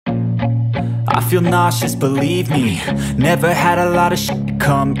I feel nauseous, believe me. Never had a lot of shit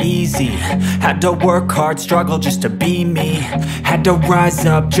come easy. Had to work hard, struggle just to be me. Had to rise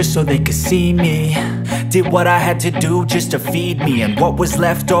up just so they could see me. Did what I had to do just to feed me, and what was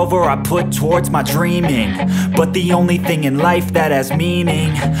left over I put towards my dreaming. But the only thing in life that has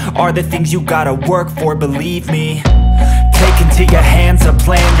meaning are the things you gotta work for, believe me. Take into your hands a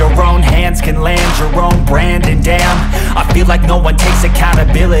plan, your own hands can land your own brand. And damn, I feel like no one takes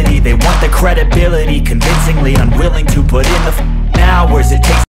accountability. They want the credibility, convincingly unwilling to put in the hours it takes